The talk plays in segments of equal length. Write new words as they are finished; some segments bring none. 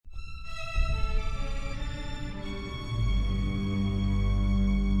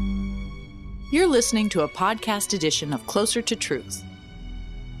You're listening to a podcast edition of Closer to Truth.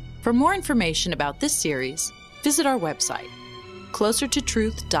 For more information about this series, visit our website,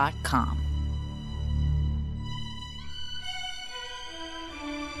 closertotruth.com.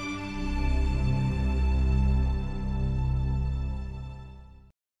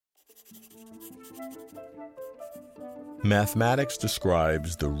 Mathematics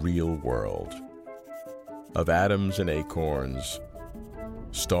describes the real world of atoms and acorns,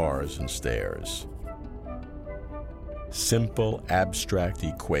 stars and stairs. Simple, abstract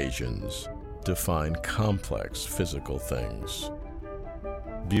equations define complex physical things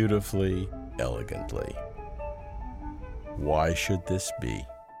beautifully, elegantly. Why should this be?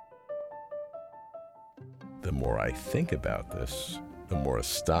 The more I think about this, the more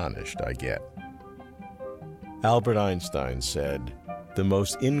astonished I get. Albert Einstein said, "The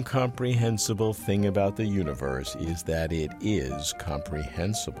most incomprehensible thing about the universe is that it is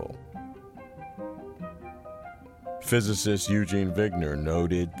comprehensible." Physicist Eugene Wigner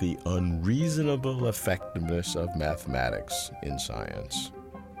noted the unreasonable effectiveness of mathematics in science.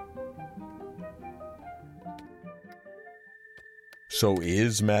 So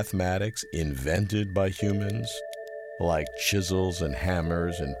is mathematics invented by humans, like chisels and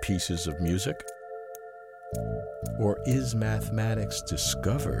hammers and pieces of music? Or is mathematics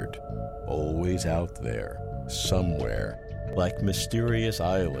discovered, always out there, somewhere, like mysterious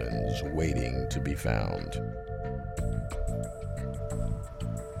islands waiting to be found?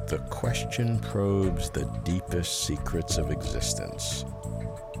 The question probes the deepest secrets of existence.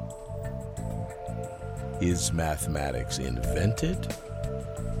 Is mathematics invented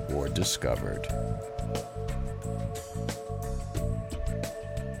or discovered?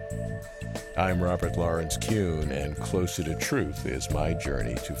 I'm Robert Lawrence Kuhn, and Closer to Truth is my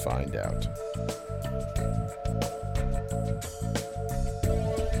journey to find out.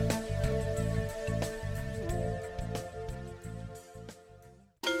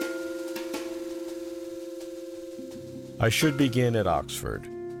 I should begin at Oxford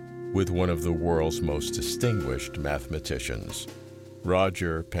with one of the world's most distinguished mathematicians,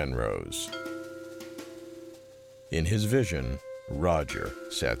 Roger Penrose. In his vision, Roger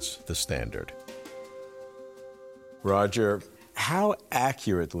sets the standard. Roger, how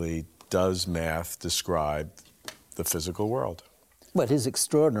accurately does math describe the physical world? Well, it is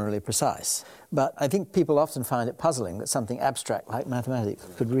extraordinarily precise. But I think people often find it puzzling that something abstract like mathematics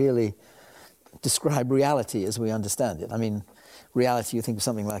could really describe reality as we understand it. I mean, reality, you think of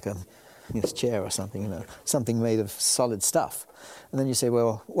something like a chair or something, something made of solid stuff. And then you say,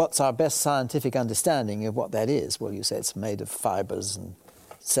 well, what's our best scientific understanding of what that is? Well, you say it's made of fibers and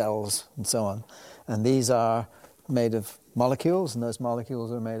cells and so on. And these are made of molecules, and those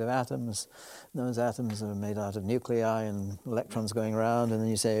molecules are made of atoms. And those atoms are made out of nuclei and electrons going around. And then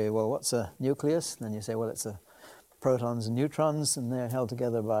you say, well, what's a nucleus? And then you say, well, it's protons and neutrons, and they're held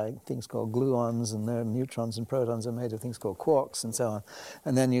together by things called gluons, and their neutrons and protons are made of things called quarks, and so on.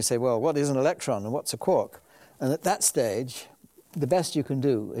 And then you say, well, what is an electron and what's a quark? And at that stage, the best you can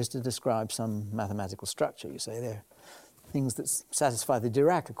do is to describe some mathematical structure. You say they're things that satisfy the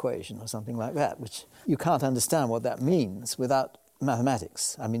Dirac equation or something like that, which you can't understand what that means without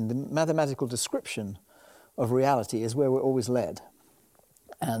mathematics. I mean, the mathematical description of reality is where we're always led.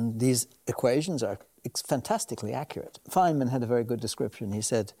 And these equations are fantastically accurate. Feynman had a very good description. He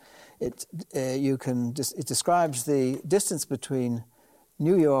said it describes the distance between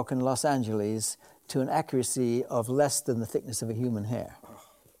New York and Los Angeles to an accuracy of less than the thickness of a human hair.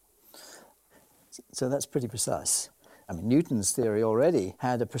 So that's pretty precise. I mean, Newton's theory already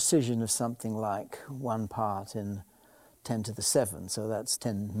had a precision of something like 1 part in 10 to the 7, so that's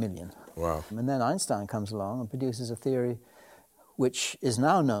 10 million. Wow. And then Einstein comes along and produces a theory which is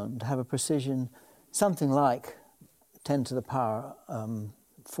now known to have a precision something like 10 to the power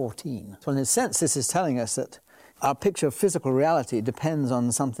 14. So in a sense, this is telling us that our picture of physical reality depends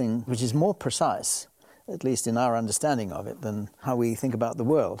on something which is more precise, at least in our understanding of it, than how we think about the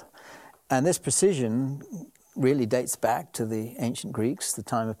world. And this precision really dates back to the ancient Greeks, the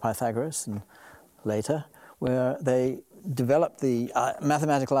time of Pythagoras and later, where they developed the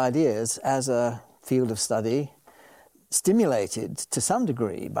mathematical ideas as a field of study, stimulated to some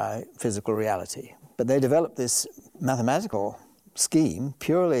degree by physical reality. But they developed this mathematical scheme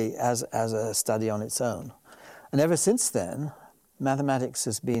purely as a study on its own. And ever since then, mathematics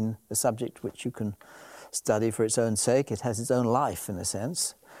has been a subject which you can study for its own sake. It has its own life, in a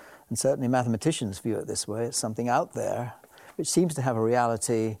sense. And certainly mathematicians view it this way. It's something out there which seems to have a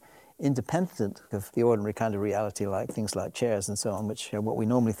reality independent of the ordinary kind of reality, like things like chairs and so on, which are what we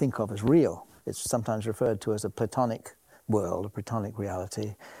normally think of as real. It's sometimes referred to as a Platonic world, a Platonic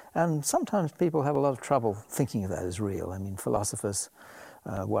reality. And sometimes people have a lot of trouble thinking of that as real. I mean, philosophers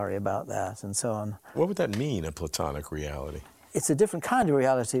worry about that and so on. What would that mean, a Platonic reality? It's a different kind of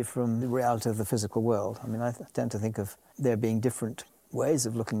reality from the reality of the physical world. I mean, I tend to think of there being different ways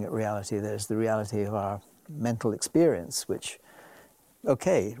of looking at reality. There's the reality of our mental experience, which,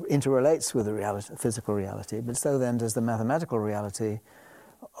 okay, interrelates with the reality, physical reality, but so then does the mathematical reality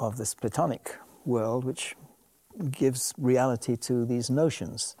of this Platonic world, which gives reality to these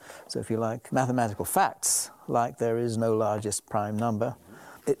notions. So if you like, mathematical facts, like there is no largest prime number,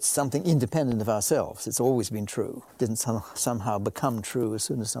 it's something independent of ourselves. It's always been true. It didn't somehow become true as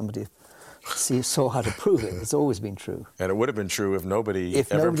soon as somebody saw how to prove it. It's always been true. And it would have been true if nobody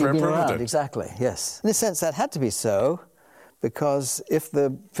ever had been proved around. it. Exactly, yes. In a sense, that had to be so, because if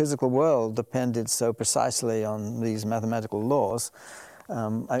the physical world depended so precisely on these mathematical laws,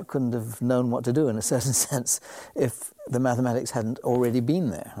 I couldn't have known what to do in a certain sense if the mathematics hadn't already been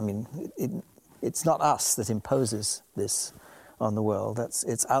there. I mean, it's not us that imposes this on the world.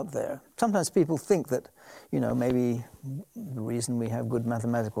 It's out there. Sometimes people think that, maybe the reason we have good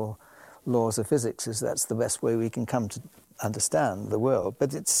mathematical laws of physics is that's the best way we can come to understand the world.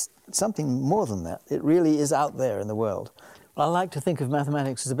 But it's something more than that. It really is out there in the world. I like to think of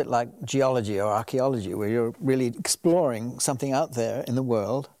mathematics as a bit like geology or archaeology, where you're really exploring something out there in the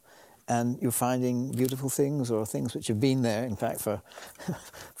world, and you're finding beautiful things or things which have been there, in fact,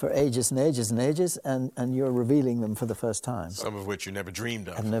 for ages and ages and ages, and you're revealing them for the first time. Some of which you never dreamed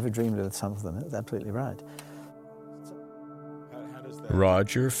of. I've never dreamed of some of them. That's absolutely right.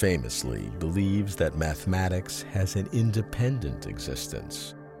 Roger famously believes that mathematics has an independent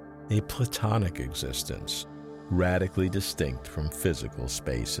existence, a Platonic existence, radically distinct from physical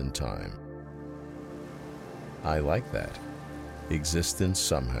space and time. I like that. Existence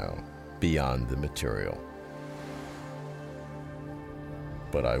somehow beyond the material.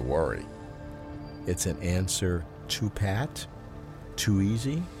 But I worry. It's an answer too pat, too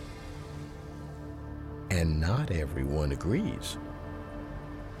easy, and not everyone agrees.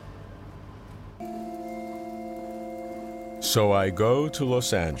 So I go to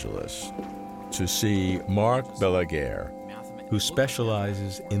Los Angeles to see Marc Balaguer, who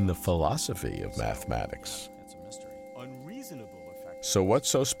specializes in the philosophy of mathematics. So what's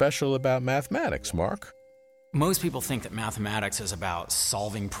so special about mathematics, Marc? Most people think that mathematics is about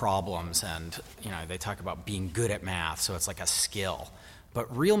solving problems, and they talk about being good at math, so it's like a skill.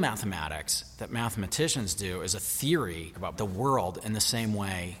 But real mathematics that mathematicians do is a theory about the world in the same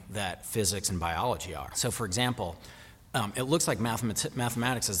way that physics and biology are. So for example, it looks like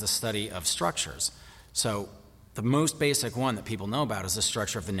mathematics is the study of structures. So the most basic one that people know about is the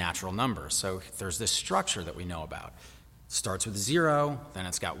structure of the natural numbers. So there's this structure that we know about. It starts with 0, then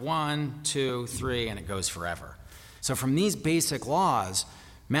it's got 1, 2, 3, and it goes forever. So from these basic laws,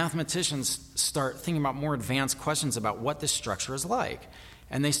 mathematicians start thinking about more advanced questions about what this structure is like.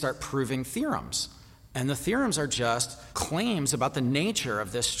 And they start proving theorems. And the theorems are just claims about the nature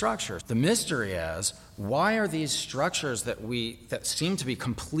of this structure. The mystery is, why are these structures that seem to be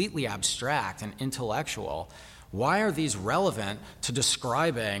completely abstract and intellectual, why are these relevant to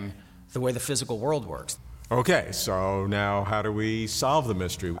describing the way the physical world works? Okay, so now how do we solve the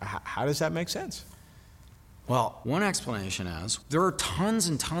mystery? How does that make sense? Well, one explanation is there are tons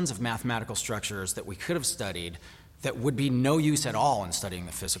and tons of mathematical structures that we could have studied that would be no use at all in studying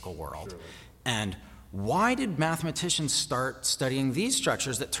the physical world. Surely. And why did mathematicians start studying these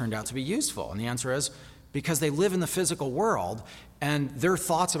structures that turned out to be useful? And the answer is because they live in the physical world, and their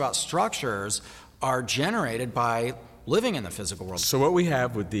thoughts about structures are generated by living in the physical world. So what we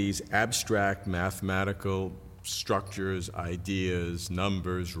have with these abstract mathematical structures, ideas,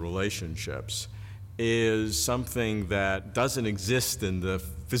 numbers, relationships, is something that doesn't exist in the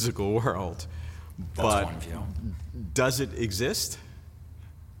physical world. That's one view. Does it exist?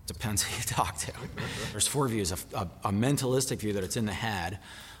 Depends who you talk to. There's 4 views: a mentalistic view that it's in the head,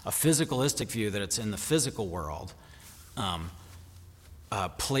 a physicalistic view that it's in the physical world, a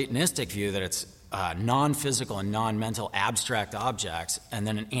Platonistic view that it's non-physical and non-mental abstract objects, and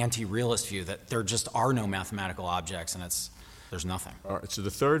then an anti-realist view that there just are no mathematical objects and there's nothing. All right, so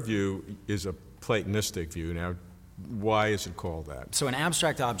the third view is a Platonistic view. Now, why is it called that? So an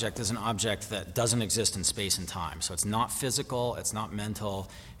abstract object is an object that doesn't exist in space and time. So it's not physical, it's not mental,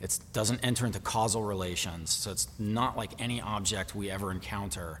 it doesn't enter into causal relations. So it's not like any object we ever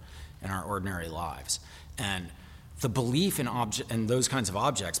encounter in our ordinary lives. And The belief in those kinds of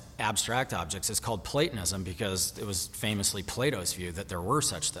objects, abstract objects, is called Platonism because it was famously Plato's view that there were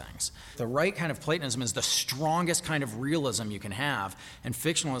such things. The right kind of Platonism is the strongest kind of realism you can have, and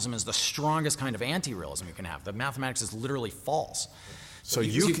fictionalism is the strongest kind of anti-realism you can have. The mathematics is literally false. So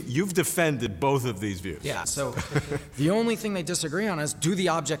you've defended both of these views. Yeah, so the only thing they disagree on is, do the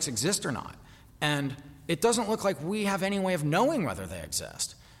objects exist or not? And it doesn't look like we have any way of knowing whether they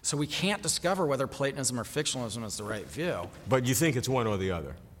exist. So we can't discover whether Platonism or fictionalism is the right view. But you think it's one or the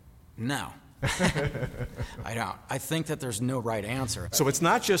other? No. I don't. I think that there's no right answer. So it's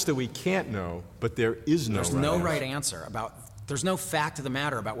not just that we can't know, but there is no There's right no answer. right answer about, there's no fact of the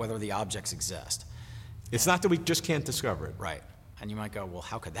matter about whether the objects exist. It's not that we just can't discover it. Right. And you might go, well,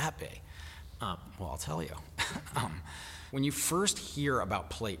 how could that be? Well, I'll tell you. When you first hear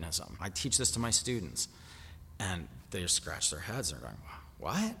about Platonism, I teach this to my students, and they just scratch their heads. They're going,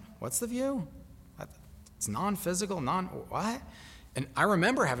 what? What's the view? It's non-physical, what? And I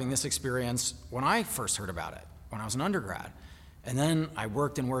remember having this experience when I first heard about it, when I was an undergrad. And then I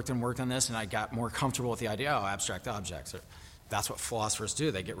worked on this, and I got more comfortable with the idea, abstract objects. That's what philosophers do.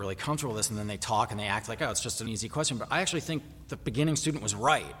 They get really comfortable with this, and then they talk and they act like, it's just an easy question. But I actually think the beginning student was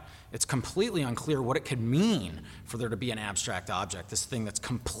right. It's completely unclear what it could mean for there to be an abstract object, this thing that's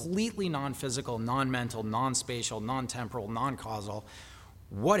completely non-physical, non-mental, non-spatial, non-temporal, non-causal.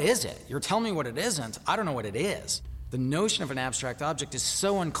 What is it? You're telling me what it isn't. I don't know what it is. The notion of an abstract object is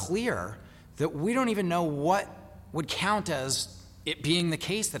so unclear that we don't even know what would count as it being the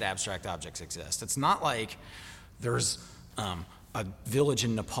case that abstract objects exist. It's not like there's a village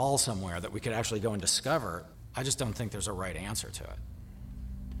in Nepal somewhere that we could actually go and discover. I just don't think there's a right answer to it.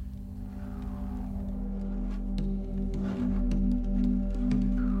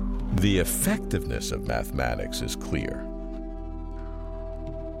 The effectiveness of mathematics is clear.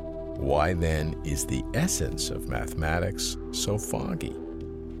 Why then is the essence of mathematics so foggy?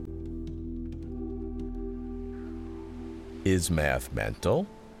 Is math mental,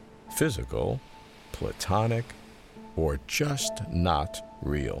 physical, Platonic, or just not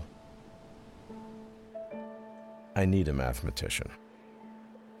real? I need a mathematician.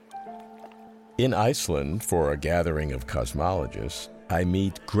 In Iceland, for a gathering of cosmologists, I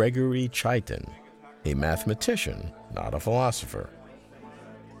meet Gregory Chaitin, a mathematician, not a philosopher.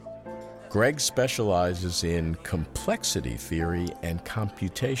 Greg specializes in complexity theory and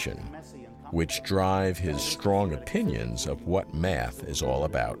computation, which drive his strong opinions of what math is all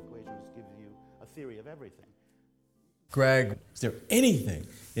about. Greg, is there anything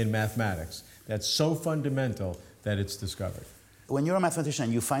in mathematics that's so fundamental that it's discovered? When you're a mathematician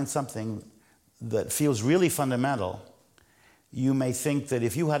and you find something that feels really fundamental, you may think that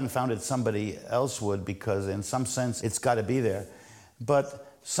if you hadn't found it, somebody else would, because in some sense it's got to be there. But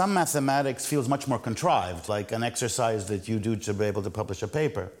some mathematics feels much more contrived, like an exercise that you do to be able to publish a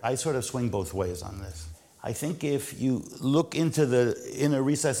paper. I sort of swing both ways on this. I think if you look into the inner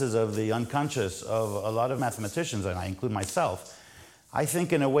recesses of the unconscious of a lot of mathematicians, and I include myself, I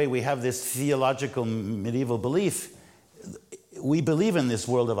think in a way we have this theological medieval belief. We believe in this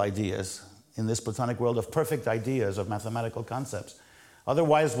world of ideas, in this Platonic world of perfect ideas, of mathematical concepts.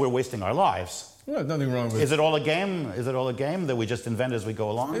 Otherwise, we're wasting our lives. Well, nothing wrong with. Is it all a game? Is it all a game that we just invent as we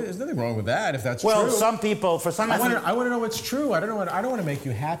go along? There's nothing wrong with that, if that's true. Well, some people, for some, I want to know what's true. I don't want to make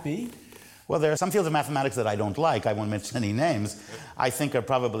you happy. Well, there are some fields of mathematics that I don't like. I won't mention any names. I think are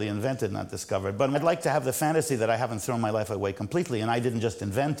probably invented, not discovered. But I'd like to have the fantasy that I haven't thrown my life away completely, and I didn't just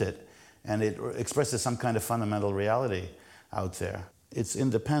invent it, and it expresses some kind of fundamental reality out there. It's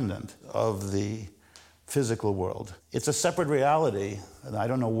independent of the physical world. It's a separate reality, and I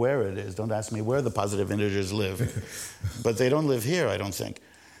don't know where it is. Don't ask me where the positive integers live. But they don't live here, I don't think.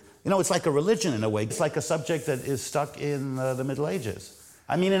 You know, it's like a religion in a way. It's like a subject that is stuck in the Middle Ages.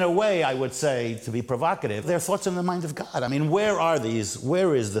 I mean, in a way, I would say, to be provocative, they're thoughts in the mind of God. I mean, where are these?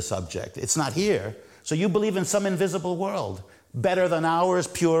 Where is the subject? It's not here. So you believe in some invisible world, better than ours,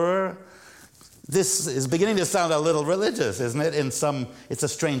 purer. This is beginning to sound a little religious, isn't it? It's a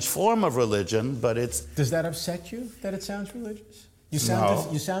strange form of religion, but it's... Does that upset you, that it sounds religious? You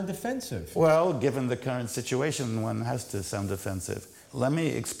sound defensive. Well, given the current situation, one has to sound defensive. Let me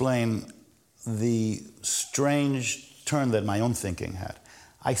explain the strange turn that my own thinking had.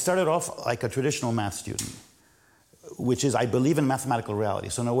 I started off like a traditional math student, which is I believe in mathematical reality.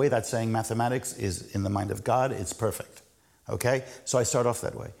 So in a way, that's saying mathematics is in the mind of God, it's perfect. Okay? So I start off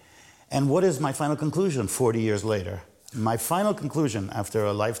that way. And what is my final conclusion 40 years later? My final conclusion after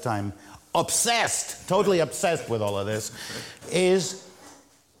a lifetime obsessed, totally obsessed with all of this, is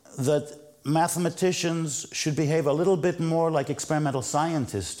that mathematicians should behave a little bit more like experimental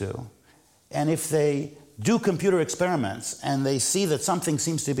scientists do. And if they do computer experiments and they see that something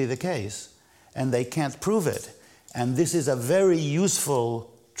seems to be the case and they can't prove it, and this is a very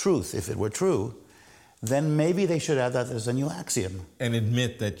useful truth if it were true, then maybe they should add that as a new axiom. And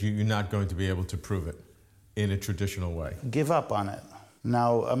admit that you're not going to be able to prove it in a traditional way. Give up on it.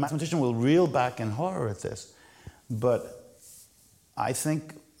 Now, a mathematician will reel back in horror at this, but I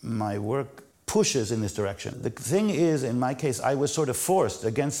think my work pushes in this direction. The thing is, in my case, I was sort of forced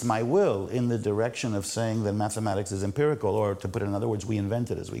against my will in the direction of saying that mathematics is empirical, or to put it in other words, we invent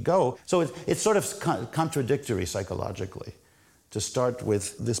it as we go. So it's sort of contradictory psychologically to start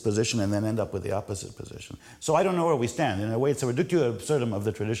with this position and then end up with the opposite position. So I don't know where we stand. In a way, it's a reductio absurdum of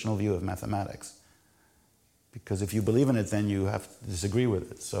the traditional view of mathematics. Because if you believe in it, then you have to disagree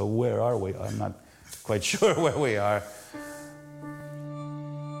with it. So where are we? I'm not quite sure where we are.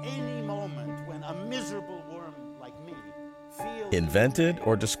 Any moment when a miserable worm like me feels... Invented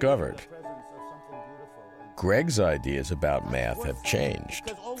or discovered? Greg's ideas about math have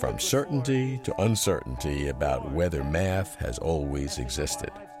changed, from certainty to uncertainty about whether math has always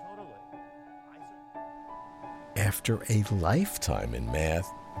existed. After a lifetime in math,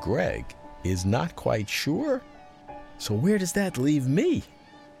 Greg is not quite sure. So where does that leave me?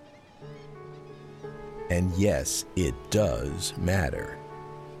 And yes, it does matter.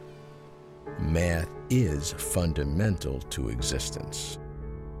 Math is fundamental to existence.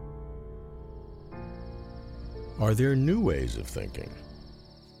 Are there new ways of thinking?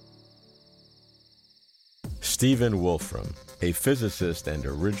 Stephen Wolfram, a physicist and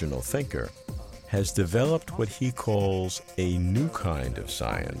original thinker, has developed what he calls a new kind of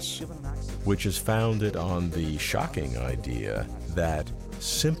science, which is founded on the shocking idea that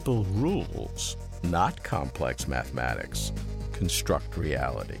simple rules, not complex mathematics, construct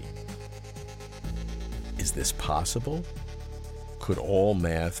reality. Is this possible? Could all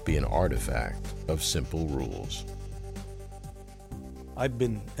math be an artifact of simple rules? I've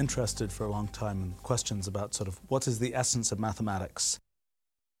been interested for a long time in questions about sort of what is the essence of mathematics.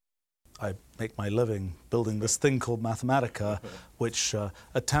 I make my living building this thing called Mathematica, which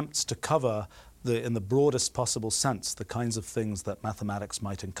attempts to cover, in the broadest possible sense, the kinds of things that mathematics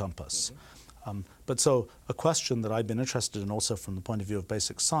might encompass. But so a question that I've been interested in also from the point of view of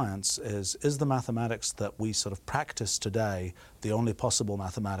basic science is the mathematics that we sort of practice today the only possible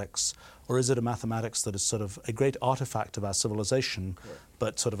mathematics, or is it a mathematics that is sort of a great artifact of our civilization,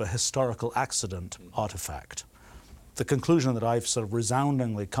 but sort of a historical accident artifact? The conclusion that I've sort of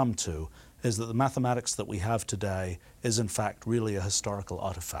resoundingly come to is that the mathematics that we have today is in fact really a historical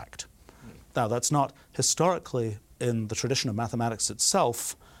artifact. Now, that's not historically in the tradition of mathematics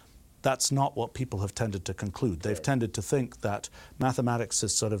itself. That's not what people have tended to conclude. They've tended to think that mathematics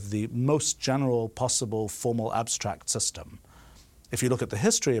is sort of the most general possible formal abstract system. If you look at the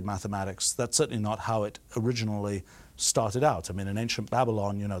history of mathematics, that's certainly not how it originally started out. I mean, in ancient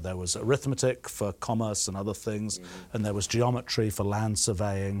Babylon, you know, there was arithmetic for commerce and other things, and there was geometry for land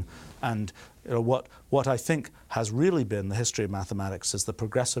surveying. And you know, what I think has really been the history of mathematics is the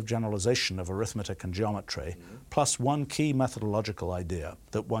progressive generalization of arithmetic and geometry, plus one key methodological idea,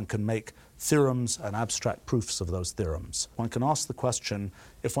 that one can make theorems and abstract proofs of those theorems. One can ask the question,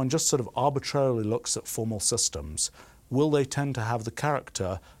 if one just sort of arbitrarily looks at formal systems, will they tend to have the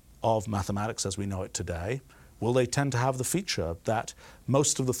character of mathematics as we know it today? Will they tend to have the feature that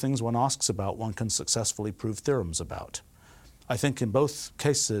most of the things one asks about one can successfully prove theorems about? I think in both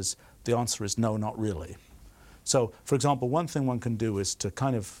cases the answer is no, not really. So, for example, one thing one can do is to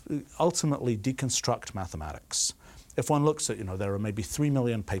kind of ultimately deconstruct mathematics. If one looks at, you know, there are maybe 3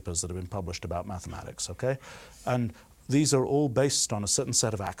 million papers that have been published about mathematics, okay? And these are all based on a certain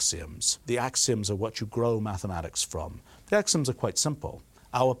set of axioms. The axioms are what you grow mathematics from. The axioms are quite simple.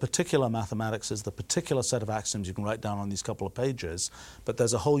 Our particular mathematics is the particular set of axioms you can write down on these couple of pages, but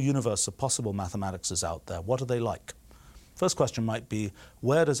there's a whole universe of possible mathematics out there. What are they like? First question might be,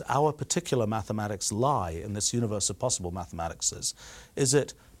 where does our particular mathematics lie in this universe of possible mathematics? Is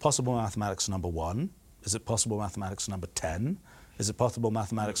it possible mathematics number 1? Is it possible mathematics number 10? Is it possible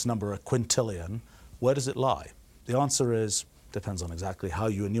mathematics number a quintillion? Where does it lie? The answer is, depends on exactly how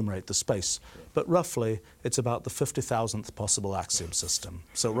you enumerate the space, but roughly it's about the 50,000th possible axiom system.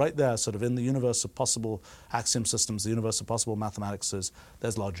 So right there, sort of in the universe of possible axiom systems, the universe of possible mathematics,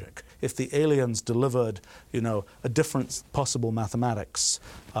 there's logic. If the aliens delivered, you know, a different possible mathematics,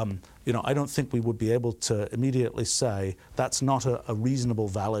 you know, I don't think we would be able to immediately say that's not a reasonable,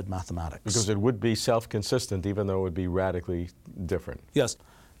 valid mathematics. Because it would be self-consistent, even though it would be radically different. Yes.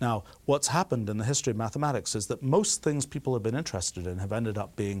 Now, what's happened in the history of mathematics is that most things people have been interested in have ended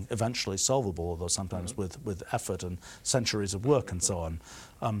up being eventually solvable, although sometimes with effort and centuries of work and so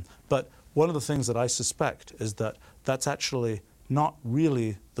on. But one of the things that I suspect is that that's actually not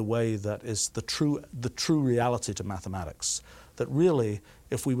really the way that is the true reality to mathematics. That really,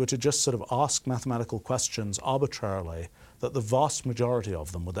 if we were to just sort of ask mathematical questions arbitrarily, that the vast majority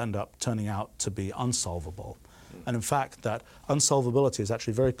of them would end up turning out to be unsolvable. And in fact, that unsolvability is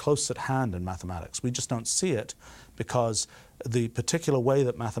actually very close at hand in mathematics. We just don't see it because the particular way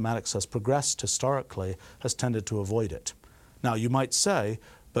that mathematics has progressed historically has tended to avoid it. Now, you might say,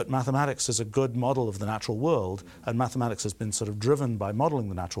 but mathematics is a good model of the natural world, and mathematics has been sort of driven by modeling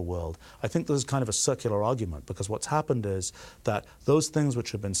the natural world. I think this is kind of a circular argument, because what's happened is that those things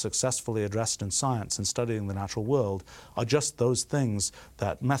which have been successfully addressed in science and studying the natural world are just those things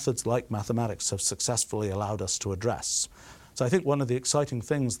that methods like mathematics have successfully allowed us to address. So I think one of the exciting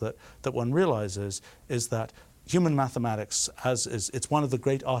things that one realizes is that human mathematics it's one of the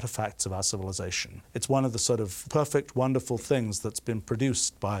great artifacts of our civilization. It's one of the sort of perfect, wonderful things that's been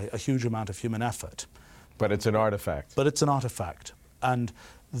produced by a huge amount of human effort. But it's an artifact. But it's an artifact. And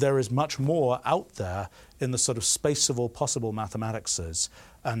there is much more out there in the sort of space of all possible mathematicses.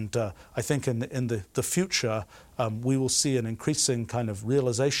 And I think in the future, we will see an increasing kind of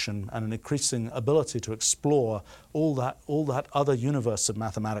realization and an increasing ability to explore all that other universe of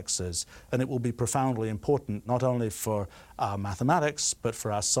mathematicses. And it will be profoundly important, not only for our mathematics, but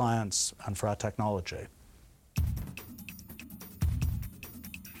for our science and for our technology.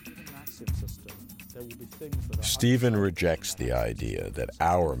 Stephen rejects the idea that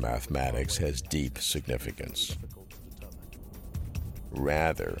our mathematics has deep significance.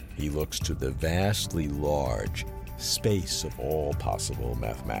 Rather, he looks to the vastly large space of all possible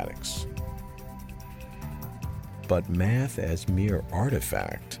mathematics. But math as mere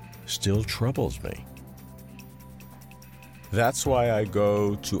artifact still troubles me. That's why I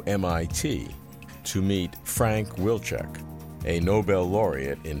go to MIT to meet Frank Wilczek, a Nobel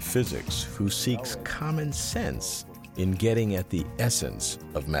laureate in physics who seeks common sense in getting at the essence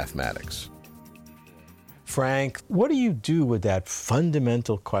of mathematics. Frank, what do you do with that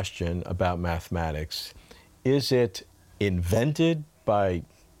fundamental question about mathematics? Is it invented by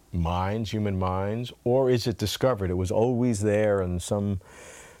minds, human minds, or is it discovered? It was always there in some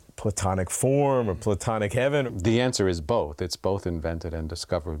Platonic form or Platonic heaven? The answer is both. It's both invented and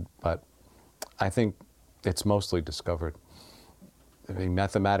discovered, but I think it's mostly discovered. I mean,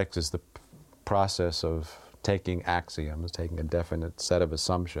 mathematics is the process of taking axioms, taking a definite set of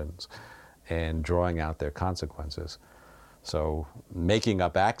assumptions, and drawing out their consequences. So making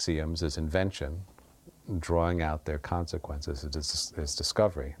up axioms is invention. Drawing out their consequences is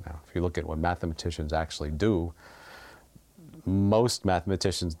discovery. Now, if you look at what mathematicians actually do, most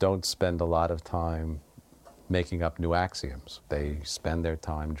mathematicians don't spend a lot of time making up new axioms. They spend their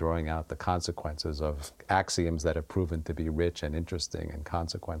time drawing out the consequences of axioms that have proven to be rich and interesting in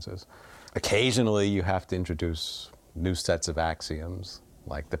consequences. Occasionally, you have to introduce new sets of axioms,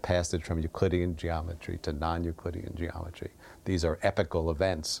 like the passage from Euclidean geometry to non-Euclidean geometry. These are epical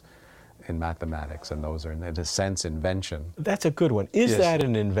events in mathematics, and those are, in a sense, invention. That's a good one. Is Yes. that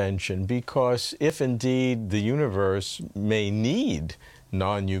an invention? Because if indeed the universe may need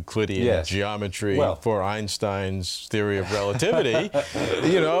non-Euclidean Yes. geometry Well. for Einstein's theory of relativity,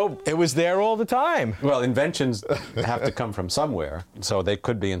 it was there all the time. Well, inventions have to come from somewhere, so they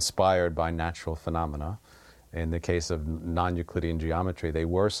could be inspired by natural phenomena. In the case of non-Euclidean geometry, they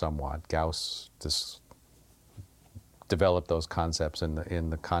were somewhat. Gauss developed those concepts in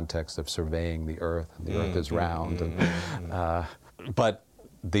the context of surveying the Earth. The Earth is round. But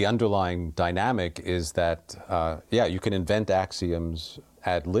the underlying dynamic is that, you can invent axioms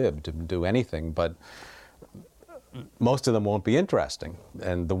ad lib to do anything, but most of them won't be interesting.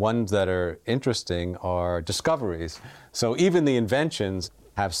 And the ones that are interesting are discoveries. So even the inventions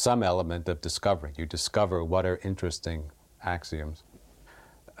have some element of discovery. You discover what are interesting axioms.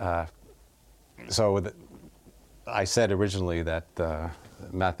 I said originally that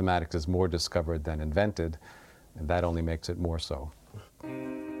mathematics is more discovered than invented, and that only makes it more so.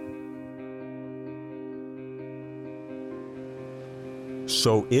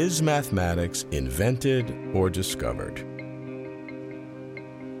 So is mathematics invented or discovered?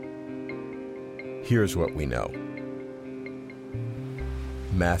 Here's what we know.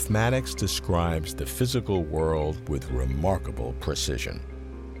 Mathematics describes the physical world with remarkable precision.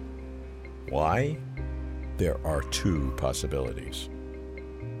 Why? There are two possibilities.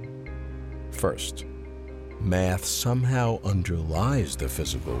 First, math somehow underlies the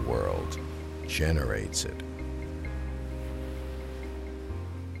physical world, generates it.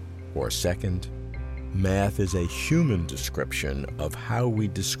 Or second, math is a human description of how we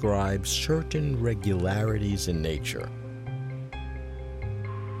describe certain regularities in nature.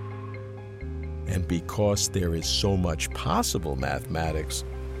 And because there is so much possible mathematics,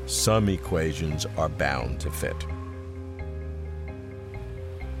 some equations are bound to fit.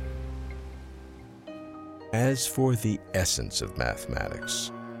 As for the essence of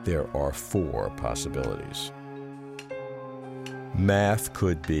mathematics, there are 4 possibilities. Math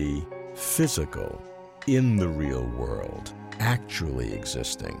could be physical, in the real world, actually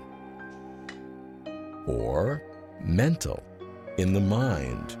existing. Or mental, in the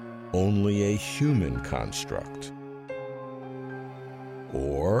mind, only a human construct.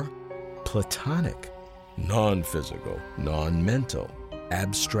 Or Platonic, non-physical, non-mental,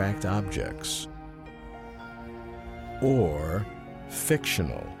 abstract objects. Or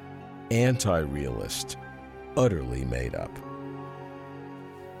fictional, anti-realist, utterly made up.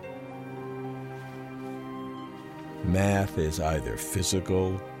 Math is either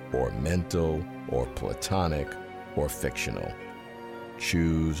physical, or mental, or Platonic, or fictional.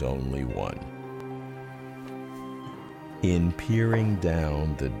 Choose only one. In peering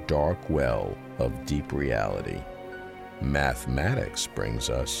down the dark well of deep reality, mathematics brings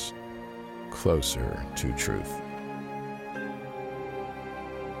us closer to truth.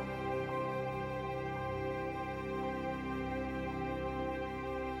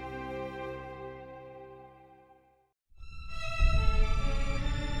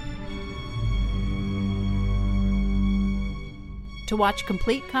 To watch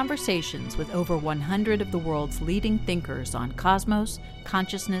complete conversations with over 100 of the world's leading thinkers on cosmos,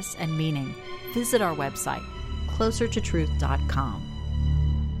 consciousness, and meaning, visit our website, closertotruth.com.